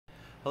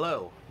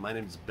Hello, my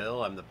name is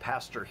Bill. I'm the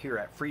pastor here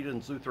at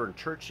Freedom's Lutheran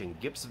Church in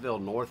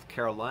Gibsonville, North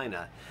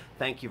Carolina.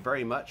 Thank you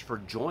very much for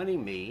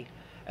joining me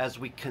as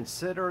we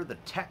consider the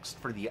text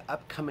for the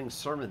upcoming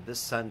sermon this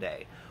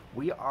Sunday.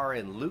 We are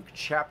in Luke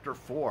chapter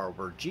 4,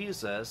 where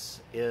Jesus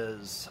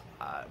is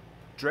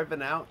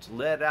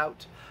led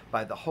out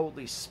by the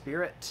Holy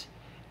Spirit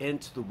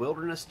into the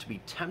wilderness to be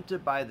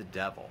tempted by the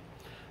devil.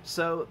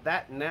 So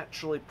that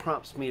naturally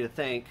prompts me to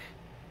think,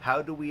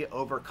 how do we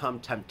overcome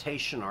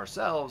temptation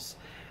ourselves?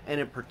 And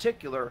in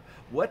particular,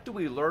 what do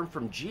we learn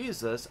from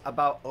Jesus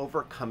about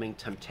overcoming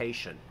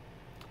temptation?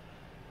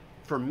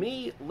 For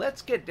me,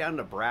 let's get down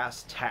to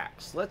brass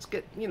tacks. Let's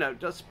get,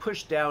 just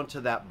push down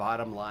to that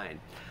bottom line.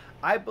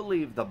 I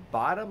believe the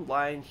bottom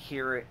line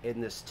here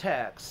in this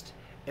text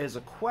is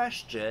a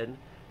question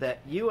that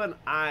you and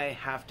I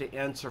have to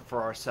answer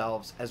for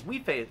ourselves as we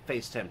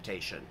face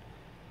temptation.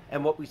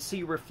 And what we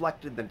see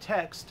reflected in the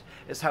text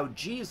is how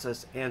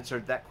Jesus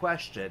answered that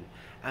question.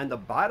 And the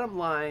bottom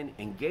line,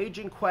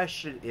 engaging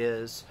question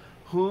is,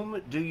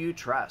 whom do you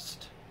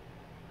trust?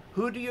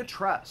 Who do you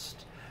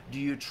trust? Do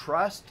you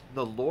trust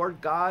the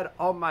Lord God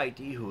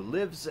Almighty, who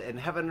lives in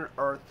heaven and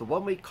earth, the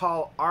one we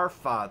call our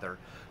Father,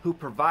 who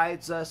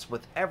provides us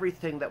with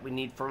everything that we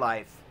need for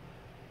life?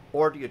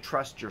 Or do you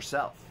trust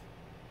yourself?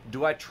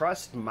 Do I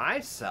trust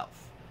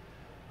myself?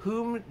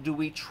 Whom do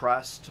we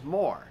trust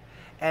more?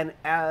 And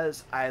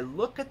as I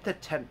look at the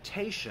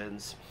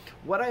temptations,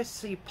 what I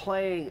see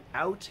playing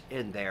out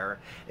in there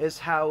is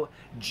how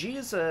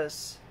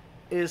Jesus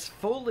has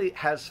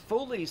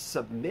fully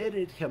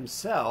submitted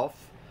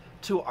himself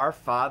to our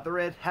Father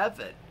in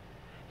heaven.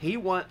 He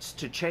wants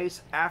to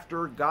chase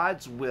after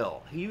God's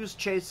will. He was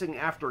chasing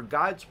after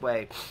God's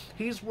way.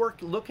 He's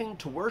looking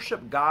to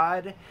worship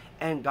God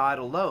and God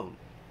alone.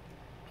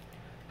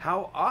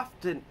 How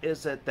often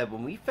is it that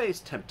when we face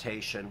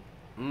temptation,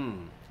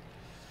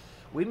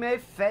 we may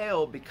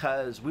fail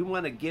because we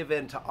want to give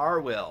in to our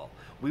will.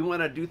 We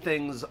want to do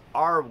things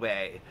our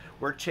way.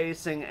 We're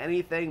chasing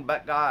anything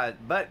but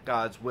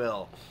God's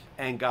will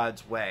and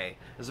God's way.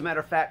 As a matter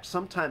of fact,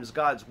 sometimes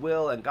God's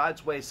will and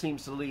God's way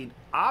seems to lead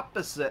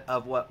opposite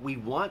of what we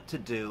want to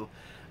do,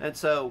 and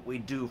so we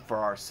do for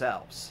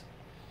ourselves.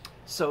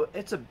 So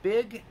it's a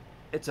big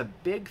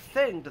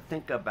thing to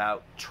think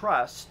about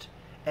trust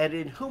and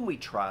in whom we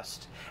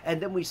trust. And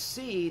then we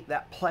see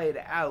that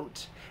played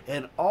out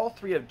in all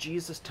three of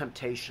Jesus'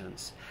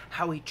 temptations,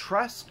 how he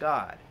trusts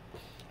God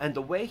and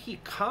the way he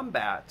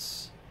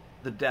combats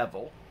the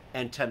devil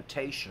and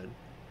temptation,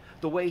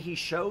 the way he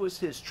shows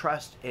his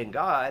trust in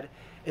God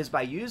is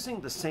by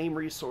using the same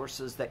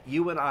resources that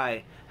you and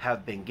I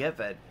have been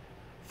given.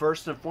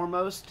 First and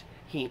foremost,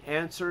 he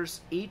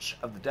answers each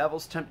of the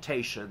devil's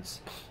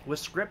temptations with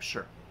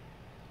Scripture.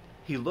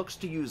 He looks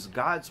to use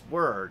God's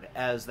word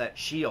as that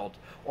shield,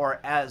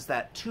 or as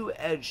that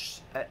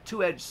two-edged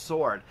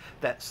sword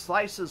that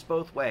slices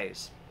both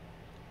ways.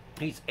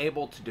 He's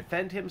able to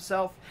defend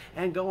himself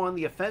and go on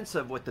the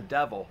offensive with the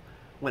devil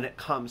when it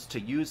comes to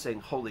using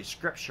Holy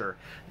Scripture.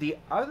 The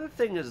other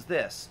thing is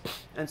this,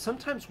 and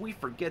sometimes we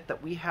forget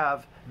that we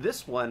have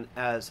this one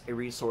as a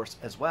resource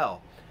as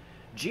well.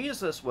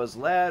 Jesus was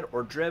led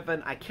or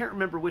driven, I can't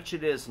remember which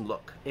it is in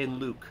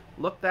Luke.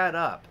 Look that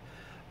up.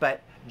 But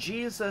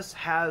Jesus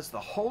has the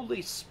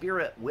Holy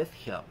Spirit with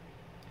him.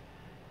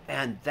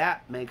 And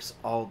that makes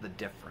all the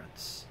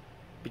difference.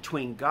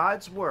 Between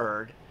God's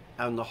Word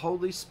and the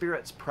Holy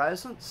Spirit's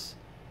presence,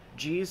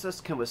 Jesus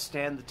can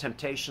withstand the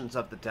temptations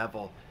of the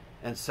devil,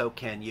 and so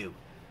can you.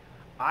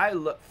 I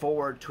look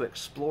forward to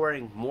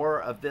exploring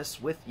more of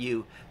this with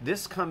you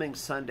this coming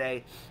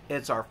Sunday.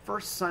 It's our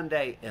first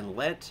Sunday in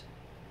Lent.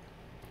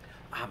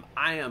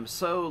 I am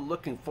so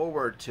looking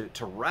forward to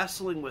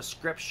wrestling with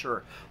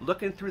Scripture,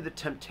 looking through the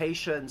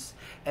temptations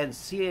and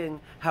seeing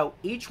how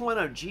each one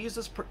of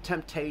Jesus'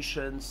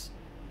 temptations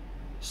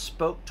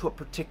spoke to a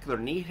particular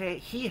need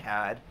he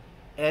had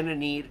and a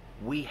need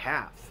we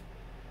have.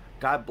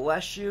 God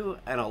bless you,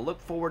 and I'll look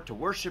forward to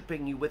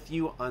worshiping with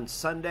you on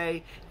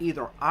Sunday,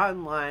 either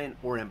online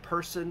or in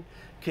person.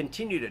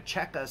 Continue to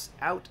check us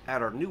out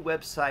at our new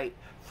website,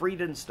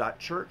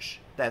 freedens.church.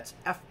 That's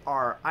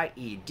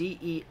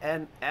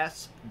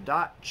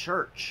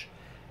FRIEDENS.church.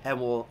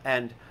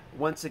 And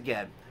once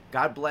again,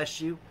 God bless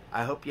you.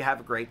 I hope you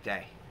have a great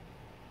day.